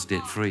building that's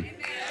debt-free.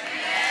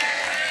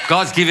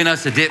 God's giving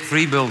us a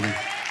debt-free building.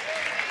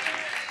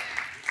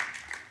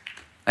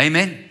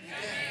 Amen?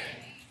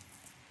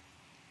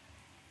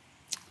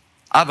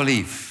 I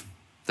believe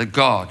that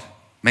God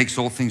makes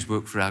all things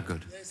work for our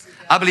good.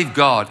 I believe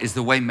God is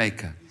the way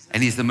maker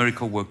and he's the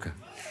miracle worker.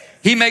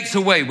 He makes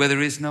a way where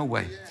there is no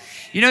way.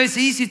 It's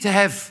easy to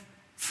have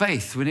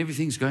faith when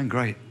everything's going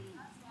great.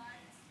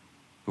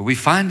 But we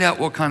find out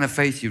what kind of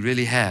faith you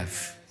really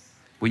have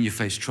when you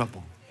face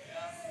trouble.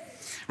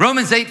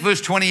 Romans 8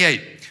 verse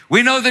 28.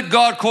 We know that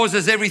God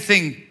causes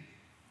everything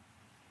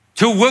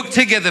to work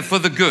together for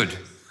the good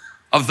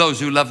of those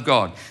who love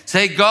God.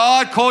 Say,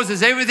 God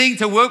causes everything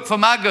to work for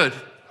my good.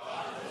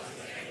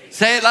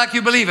 Say it like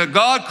you believe it.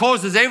 God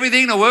causes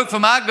everything to work for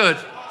my good.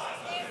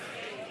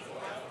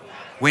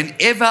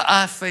 Whenever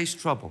I face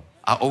trouble,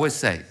 I always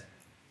say,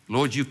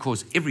 Lord, you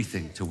cause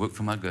everything to work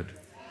for my good.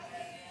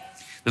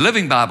 The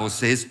Living Bible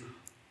says,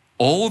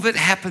 all that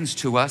happens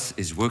to us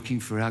is working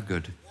for our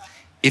good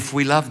if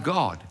we love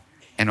God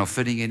and are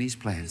fitting in his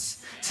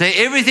plans. Say,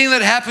 everything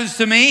that happens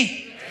to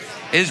me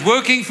is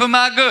working for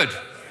my good.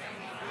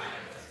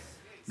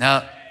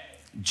 Now,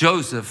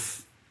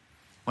 Joseph,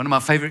 one of my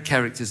favorite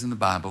characters in the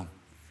Bible,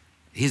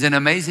 he's an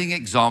amazing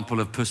example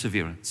of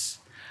perseverance.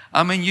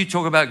 I mean, you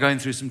talk about going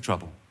through some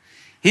trouble.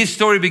 His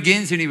story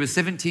begins when he was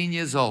 17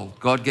 years old.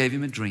 God gave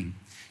him a dream.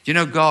 You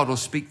know, God will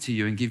speak to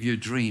you and give you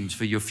dreams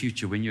for your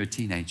future when you're a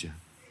teenager.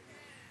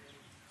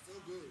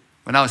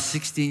 When I was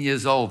 16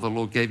 years old, the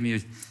Lord gave me a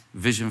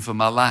vision for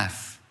my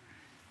life.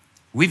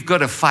 We've got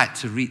to fight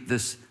to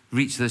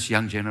reach this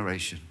young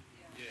generation.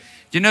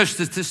 Do you know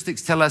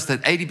statistics tell us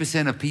that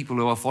 80% of people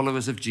who are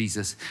followers of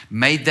Jesus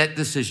made that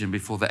decision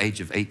before the age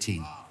of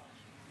 18?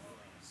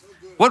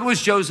 What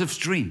was Joseph's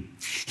dream?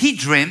 He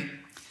dreamt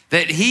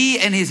that he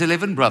and his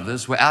 11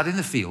 brothers were out in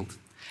the field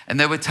and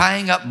they were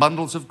tying up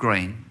bundles of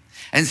grain.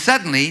 And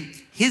suddenly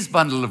his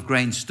bundle of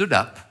grain stood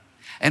up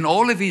and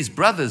all of his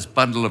brothers'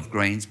 bundle of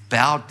grains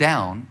bowed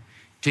down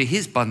to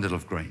his bundle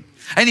of grain.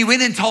 And he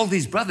went and told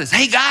his brothers,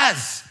 hey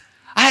guys,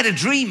 I had a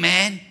dream,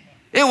 man.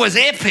 It was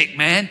epic,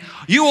 man.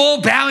 You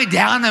all bowing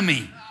down to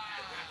me.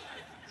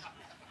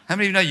 How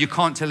many of you know you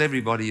can't tell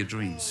everybody your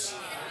dreams?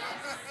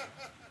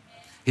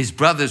 His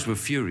brothers were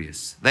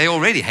furious. They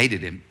already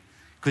hated him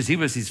because he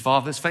was his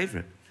father's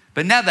favorite.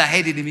 But now they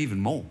hated him even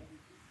more.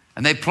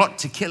 And they plot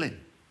to kill him.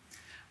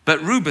 But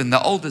Reuben,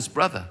 the oldest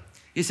brother,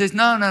 he says,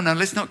 no,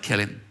 let's not kill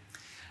him.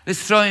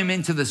 Let's throw him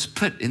into this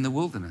pit in the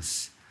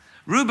wilderness.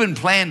 Reuben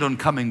planned on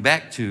coming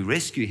back to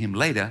rescue him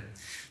later.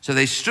 So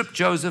they stripped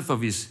Joseph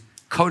of his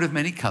coat of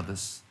many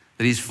colors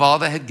that his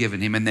father had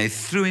given him, and they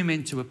threw him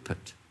into a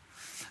pit.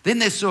 Then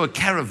they saw a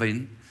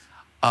caravan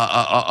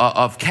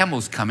of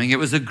camels coming. It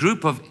was a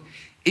group of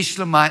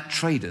Ishmaelite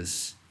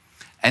traders,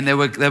 and they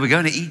were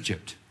going to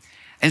Egypt.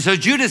 And so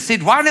Judah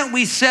said, why don't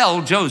we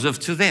sell Joseph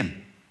to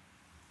them?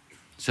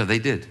 So they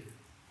did.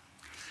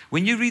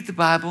 When you read the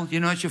Bible, you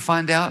know what you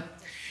find out?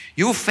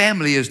 Your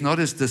family is not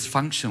as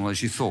dysfunctional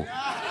as you thought.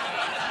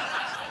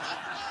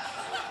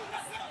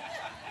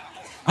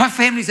 My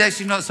family's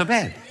actually not so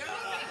bad.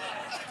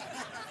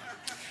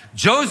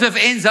 Joseph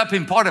ends up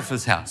in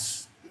Potiphar's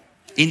house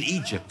in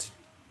Egypt.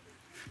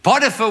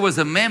 Potiphar was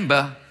a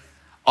member,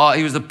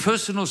 he was the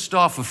personal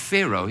staff of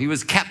Pharaoh. He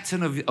was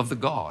captain of the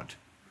guard,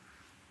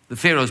 the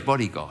Pharaoh's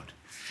bodyguard.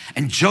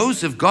 And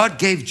Joseph, God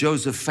gave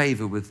Joseph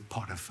favor with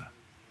Potiphar.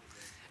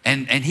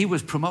 And he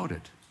was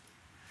promoted.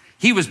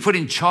 He was put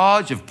in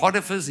charge of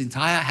Potiphar's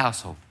entire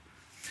household.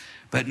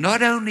 But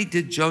not only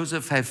did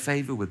Joseph have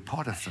favor with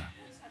Potiphar,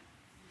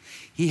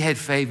 he had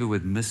favor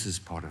with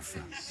Mrs.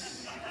 Potiphar.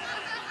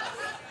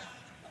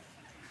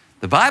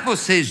 The Bible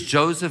says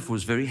Joseph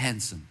was very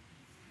handsome.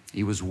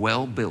 He was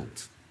well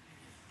built.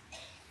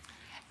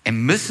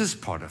 And Mrs.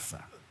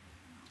 Potiphar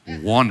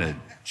wanted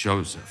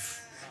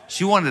Joseph.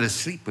 She wanted to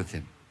sleep with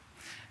him.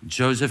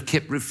 Joseph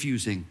kept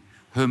refusing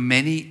her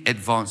many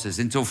advances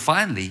until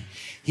finally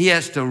he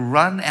has to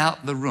run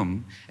out the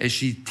room as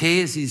she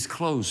tears his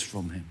clothes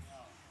from him.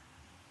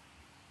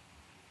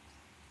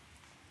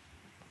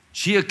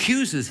 She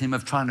accuses him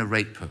of trying to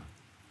rape her.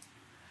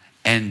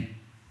 And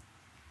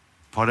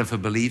Potiphar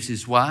believes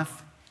his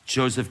wife.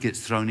 Joseph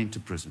gets thrown into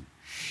prison.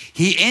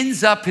 He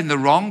ends up in the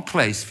wrong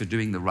place for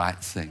doing the right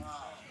thing.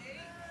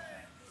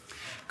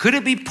 Could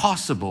it be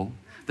possible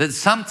that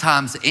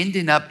sometimes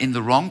ending up in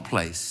the wrong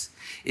place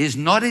is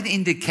not an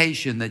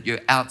indication that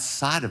you're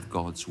outside of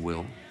God's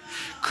will?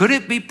 Could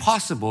it be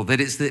possible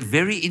that it's the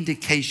very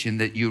indication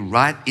that you're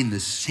right in the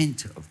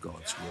center of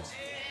God's will?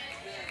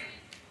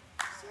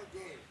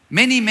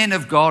 Many men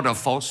of God are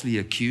falsely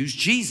accused.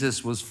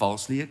 Jesus was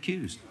falsely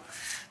accused.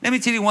 Let me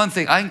tell you one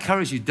thing. I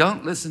encourage you,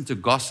 don't listen to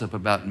gossip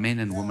about men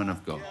and women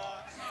of God.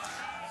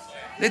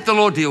 Let the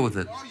Lord deal with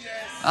it.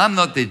 I'm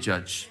not their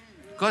judge.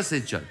 God's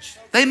their judge.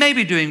 They may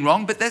be doing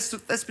wrong, but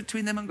that's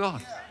between them and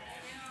God.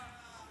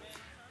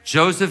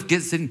 Joseph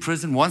gets in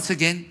prison once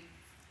again.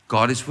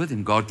 God is with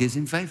him. God gives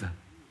him favor.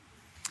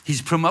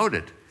 He's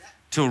promoted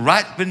to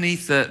right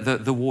beneath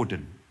the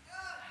warden.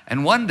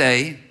 And one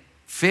day,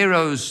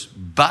 Pharaoh's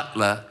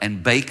butler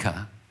and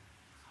baker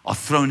are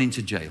thrown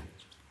into jail.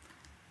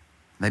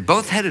 They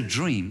both had a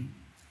dream,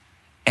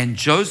 and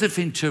Joseph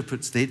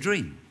interprets their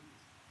dream.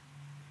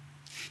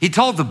 He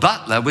told the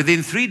butler,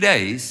 within 3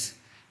 days,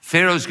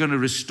 Pharaoh's going to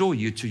restore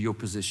you to your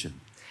position.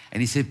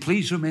 And he said,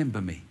 please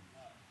remember me.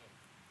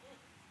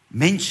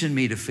 Mention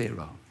me to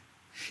Pharaoh.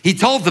 He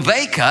told the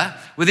baker,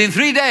 within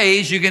 3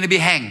 days, you're going to be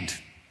hanged.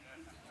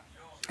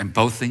 And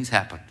both things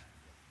happened.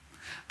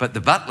 But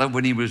the butler,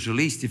 when he was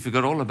released, he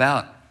forgot all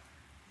about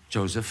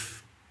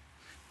Joseph.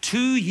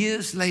 2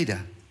 years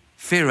later,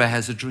 Pharaoh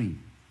has a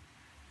dream.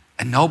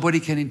 And nobody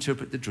can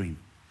interpret the dream.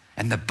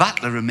 And the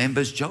butler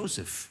remembers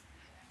Joseph.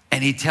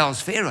 And he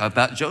tells Pharaoh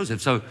about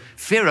Joseph. So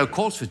Pharaoh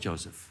calls for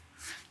Joseph.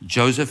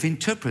 Joseph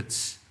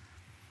interprets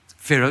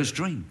Pharaoh's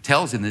dream,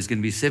 tells him there's going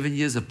to be 7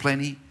 years of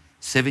plenty,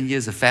 7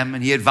 years of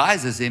famine. He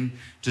advises him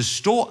to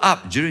store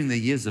up during the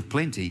years of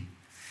plenty.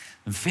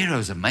 And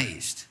Pharaoh's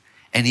amazed.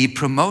 And he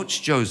promotes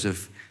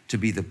Joseph to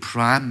be the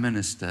prime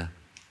minister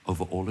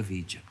over all of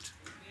Egypt.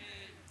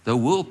 The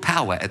world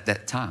power at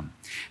that time.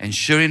 And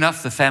sure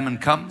enough, the famine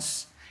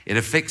comes. It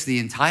affects the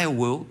entire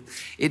world.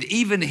 It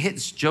even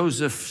hits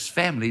Joseph's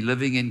family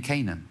living in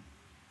Canaan.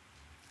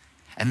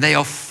 And they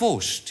are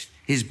forced,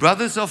 his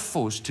brothers are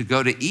forced to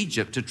go to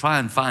Egypt to try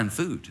and find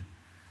food.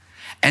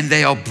 And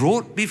they are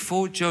brought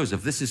before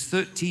Joseph. This is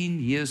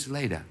 13 years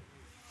later.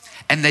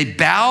 And they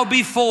bow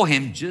before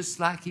him just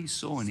like he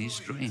saw in his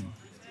dream.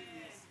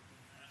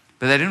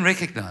 But they didn't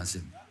recognize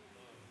him.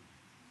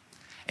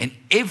 And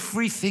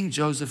everything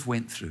Joseph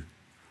went through,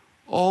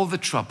 all the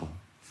trouble,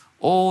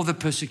 all the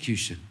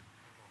persecution,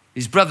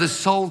 his brothers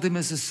sold him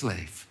as a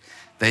slave.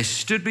 They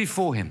stood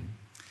before him,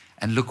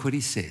 and look what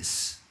he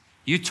says.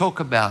 You talk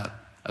about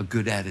a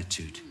good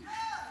attitude.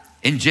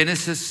 In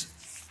Genesis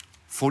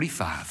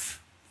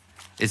 45,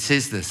 it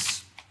says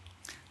this.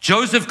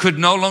 Joseph could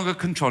no longer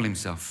control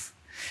himself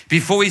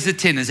before his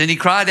attendants, and he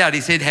cried out.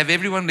 He said, have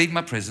everyone leave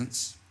my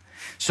presence.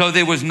 So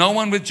there was no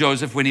one with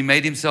Joseph when he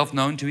made himself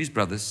known to his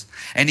brothers,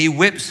 and he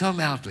wept so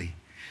loudly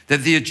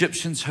that the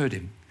Egyptians heard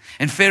him.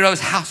 And Pharaoh's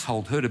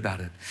household heard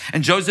about it.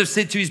 And Joseph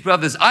said to his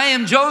brothers, I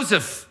am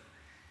Joseph.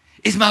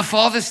 Is my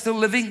father still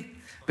living?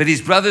 But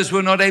his brothers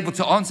were not able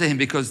to answer him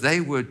because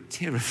they were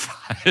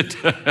terrified.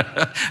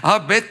 I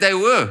bet they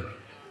were.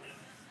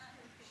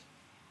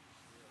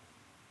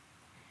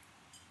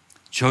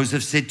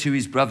 Joseph said to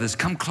his brothers,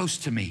 come close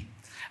to me.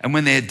 And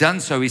when they had done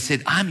so, he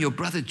said, I'm your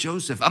brother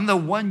Joseph. I'm the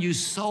one you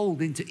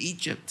sold into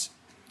Egypt.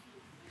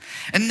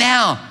 And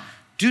now,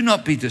 do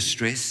not be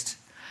distressed.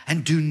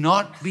 And do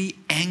not be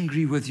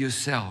angry with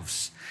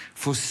yourselves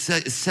for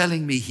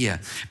selling me here,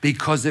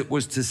 because it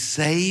was to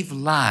save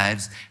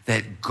lives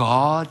that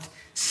God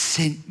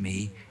sent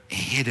me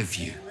ahead of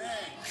you.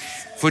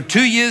 For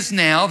 2 years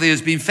now,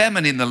 there's been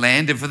famine in the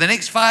land, and for the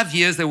next 5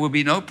 years, there will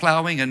be no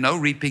plowing and no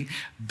reaping.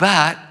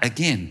 But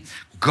again,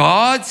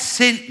 God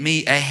sent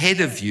me ahead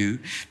of you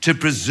to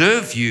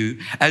preserve you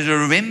as a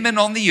remnant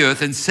on the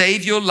earth and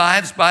save your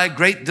lives by a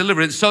great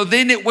deliverance. So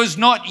then it was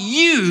not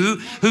you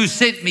who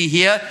sent me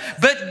here,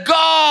 but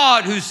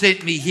God who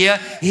sent me here.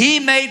 He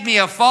made me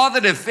a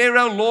father to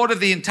Pharaoh, lord of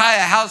the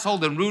entire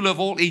household and ruler of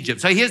all Egypt.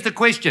 So here's the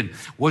question.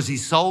 Was he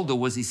sold or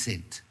was he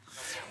sent?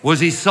 Was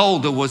he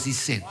sold or was he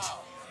sent?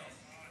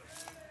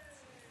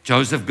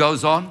 Joseph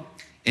goes on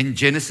in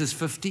Genesis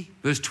 50,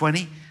 verse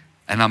 20,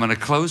 and I'm going to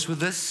close with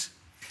this.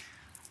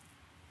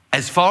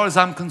 As far as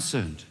I'm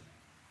concerned,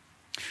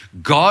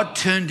 God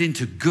turned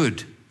into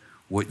good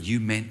what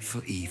you meant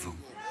for evil.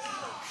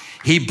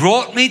 He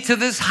brought me to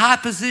this high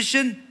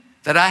position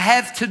that I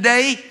have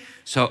today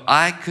so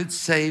I could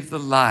save the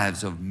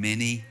lives of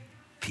many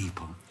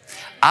people.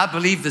 I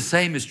believe the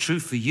same is true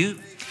for you.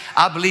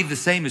 I believe the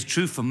same is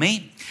true for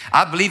me.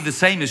 I believe the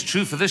same is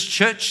true for this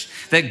church,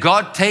 that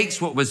God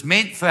takes what was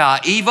meant for our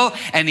evil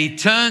and he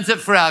turns it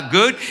for our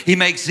good. He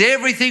makes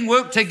everything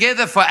work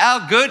together for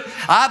our good.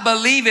 I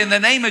believe in the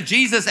name of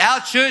Jesus,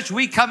 our church,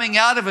 we coming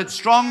out of it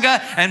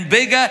stronger and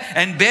bigger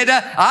and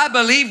better. I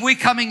believe we're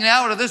coming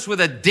out of this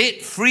with a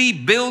debt-free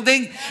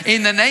building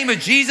in the name of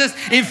Jesus.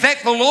 In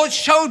fact, the Lord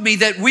showed me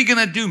that we're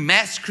going to do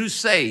mass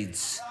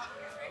crusades.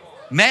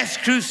 Mass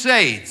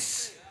crusades.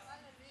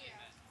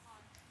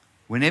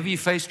 Whenever you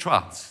face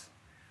trials,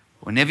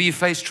 whenever you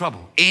face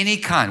trouble, any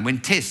kind, when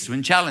tests,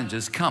 when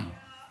challenges come,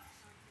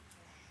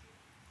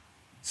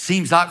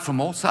 seems like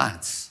from all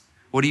sides,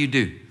 what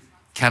do?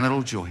 Count it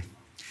all joy.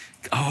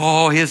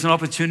 Oh, here's an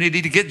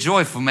opportunity to get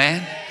joyful,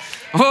 man.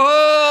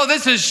 Oh,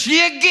 this is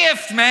sheer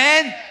gift,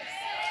 man.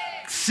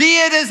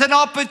 See it as an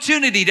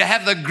opportunity to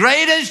have the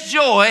greatest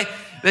joy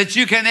that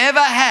you can ever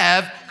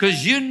have,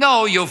 because you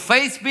know your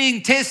faith's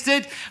being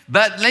tested,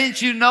 but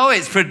let you know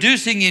it's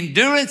producing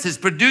endurance, it's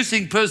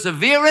producing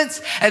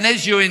perseverance, and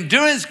as your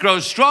endurance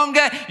grows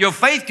stronger, your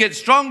faith gets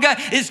stronger,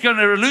 it's going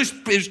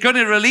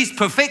to release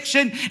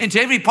perfection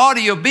into every part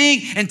of your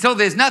being until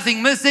there's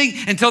nothing missing,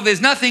 until there's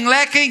nothing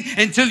lacking,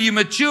 until you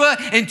mature,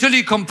 until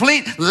you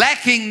complete,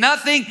 lacking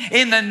nothing.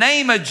 In the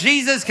name of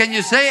Jesus, can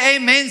you say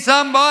amen,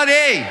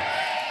 somebody?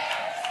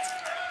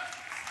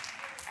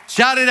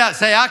 Shout it out.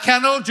 Say, I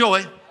count it all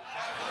joy.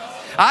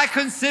 I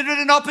consider it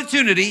an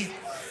opportunity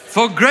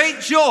for great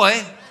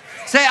joy.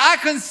 Say, I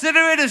consider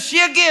it a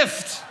sheer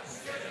gift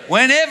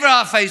whenever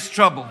I face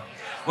trouble,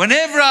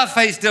 whenever I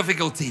face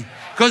difficulty,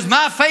 because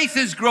my faith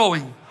is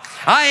growing.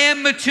 I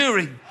am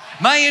maturing.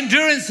 My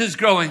endurance is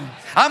growing.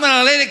 I'm going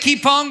to let it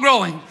keep on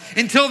growing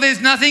until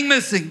there's nothing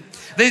missing.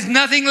 There's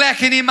nothing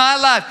lacking in my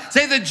life.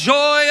 Say, the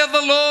joy of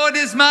the Lord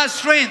is my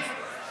strength.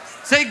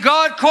 Say,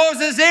 God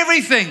causes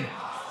everything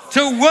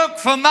to work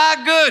for my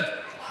good.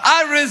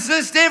 I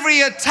resist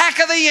every attack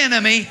of the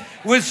enemy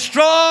with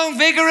strong,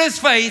 vigorous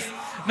faith.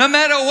 No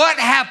matter what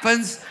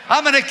happens,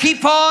 I'm going to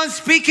keep on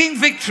speaking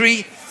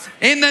victory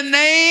in the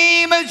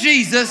name of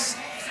Jesus.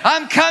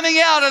 I'm coming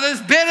out of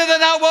this better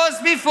than I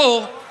was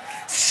before,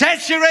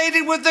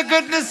 saturated with the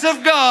goodness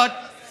of God.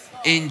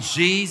 In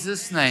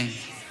Jesus' name,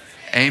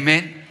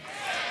 amen.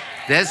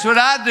 That's what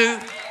I do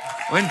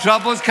when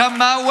troubles come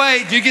my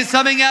way. Do you get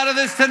something out of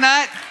this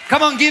tonight?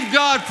 Come on, give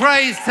God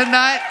praise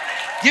tonight.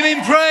 Give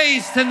him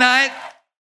praise tonight.